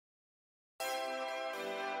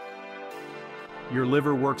Your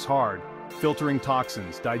liver works hard, filtering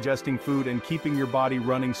toxins, digesting food, and keeping your body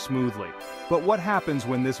running smoothly. But what happens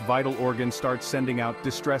when this vital organ starts sending out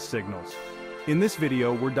distress signals? In this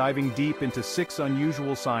video, we're diving deep into 6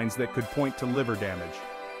 unusual signs that could point to liver damage.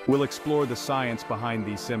 We'll explore the science behind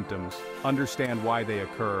these symptoms, understand why they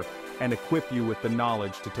occur, and equip you with the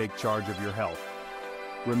knowledge to take charge of your health.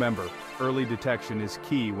 Remember, early detection is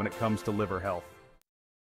key when it comes to liver health.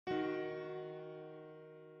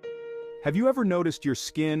 Have you ever noticed your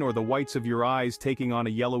skin or the whites of your eyes taking on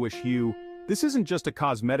a yellowish hue? This isn't just a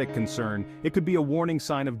cosmetic concern, it could be a warning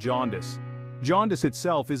sign of jaundice. Jaundice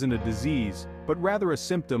itself isn't a disease, but rather a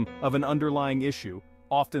symptom of an underlying issue,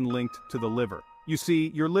 often linked to the liver. You see,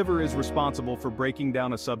 your liver is responsible for breaking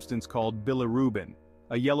down a substance called bilirubin,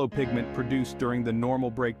 a yellow pigment produced during the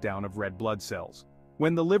normal breakdown of red blood cells.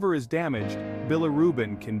 When the liver is damaged,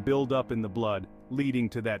 bilirubin can build up in the blood, leading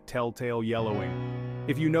to that telltale yellowing.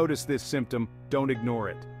 If you notice this symptom, don't ignore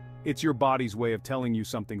it. It's your body's way of telling you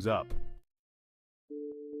something's up.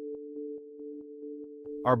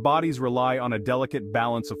 Our bodies rely on a delicate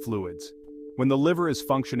balance of fluids. When the liver is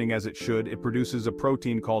functioning as it should, it produces a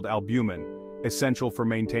protein called albumin, essential for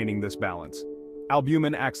maintaining this balance.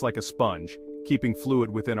 Albumin acts like a sponge, keeping fluid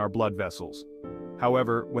within our blood vessels.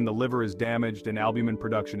 However, when the liver is damaged and albumin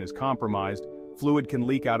production is compromised, fluid can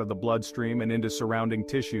leak out of the bloodstream and into surrounding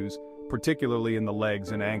tissues, particularly in the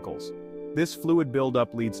legs and ankles. This fluid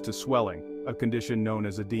buildup leads to swelling, a condition known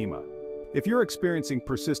as edema. If you're experiencing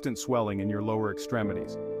persistent swelling in your lower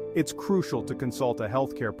extremities, it's crucial to consult a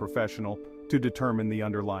healthcare professional to determine the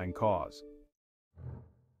underlying cause.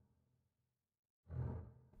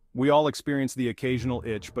 We all experience the occasional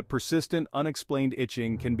itch, but persistent, unexplained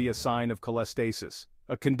itching can be a sign of cholestasis,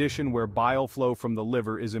 a condition where bile flow from the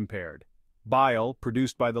liver is impaired. Bile,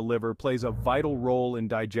 produced by the liver, plays a vital role in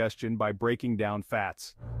digestion by breaking down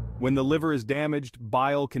fats. When the liver is damaged,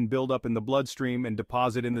 bile can build up in the bloodstream and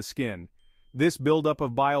deposit in the skin. This buildup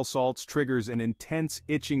of bile salts triggers an intense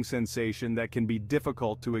itching sensation that can be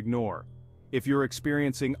difficult to ignore. If you're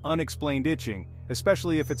experiencing unexplained itching,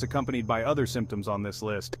 especially if it's accompanied by other symptoms on this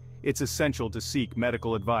list, it's essential to seek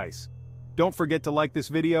medical advice. Don't forget to like this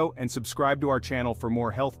video and subscribe to our channel for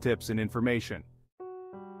more health tips and information.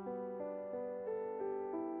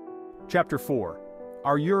 Chapter 4.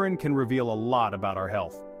 Our urine can reveal a lot about our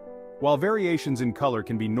health. While variations in color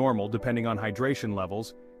can be normal depending on hydration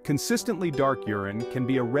levels, consistently dark urine can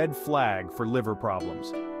be a red flag for liver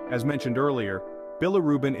problems. As mentioned earlier,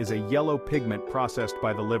 bilirubin is a yellow pigment processed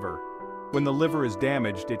by the liver. When the liver is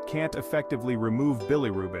damaged, it can't effectively remove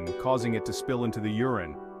bilirubin, causing it to spill into the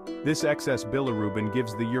urine. This excess bilirubin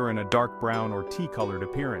gives the urine a dark brown or tea-colored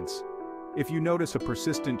appearance. If you notice a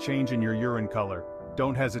persistent change in your urine color,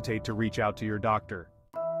 don't hesitate to reach out to your doctor.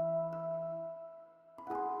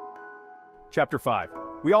 Chapter 5.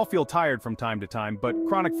 We all feel tired from time to time, but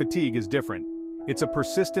chronic fatigue is different. It's a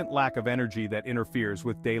persistent lack of energy that interferes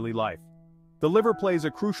with daily life. The liver plays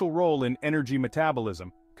a crucial role in energy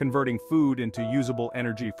metabolism, converting food into usable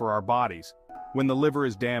energy for our bodies. When the liver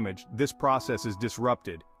is damaged, this process is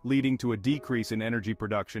disrupted, leading to a decrease in energy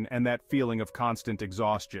production and that feeling of constant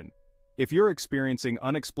exhaustion. If you're experiencing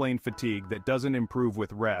unexplained fatigue that doesn't improve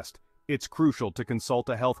with rest, it's crucial to consult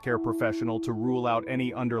a healthcare professional to rule out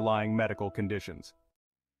any underlying medical conditions.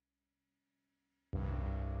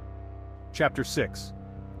 Chapter 6.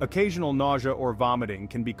 Occasional nausea or vomiting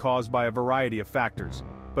can be caused by a variety of factors,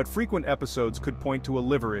 but frequent episodes could point to a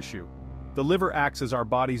liver issue. The liver acts as our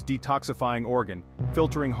body's detoxifying organ,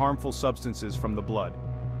 filtering harmful substances from the blood.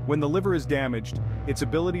 When the liver is damaged, its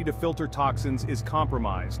ability to filter toxins is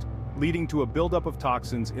compromised, leading to a buildup of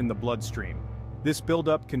toxins in the bloodstream. This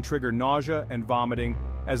buildup can trigger nausea and vomiting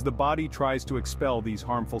as the body tries to expel these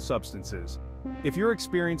harmful substances. If you're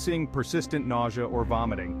experiencing persistent nausea or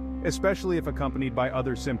vomiting, especially if accompanied by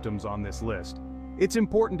other symptoms on this list, it's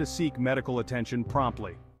important to seek medical attention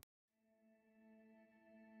promptly.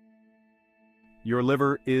 Your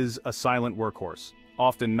liver is a silent workhorse,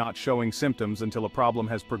 often not showing symptoms until a problem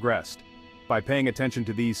has progressed. By paying attention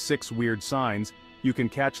to these 6 weird signs, you can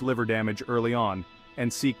catch liver damage early on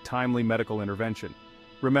and seek timely medical intervention.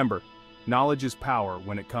 Remember, knowledge is power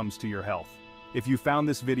when it comes to your health. If you found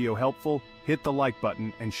this video helpful, hit the like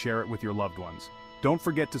button and share it with your loved ones. Don't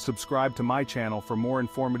forget to subscribe to my channel for more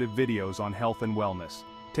informative videos on health and wellness.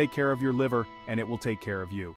 Take care of your liver, and it will take care of you.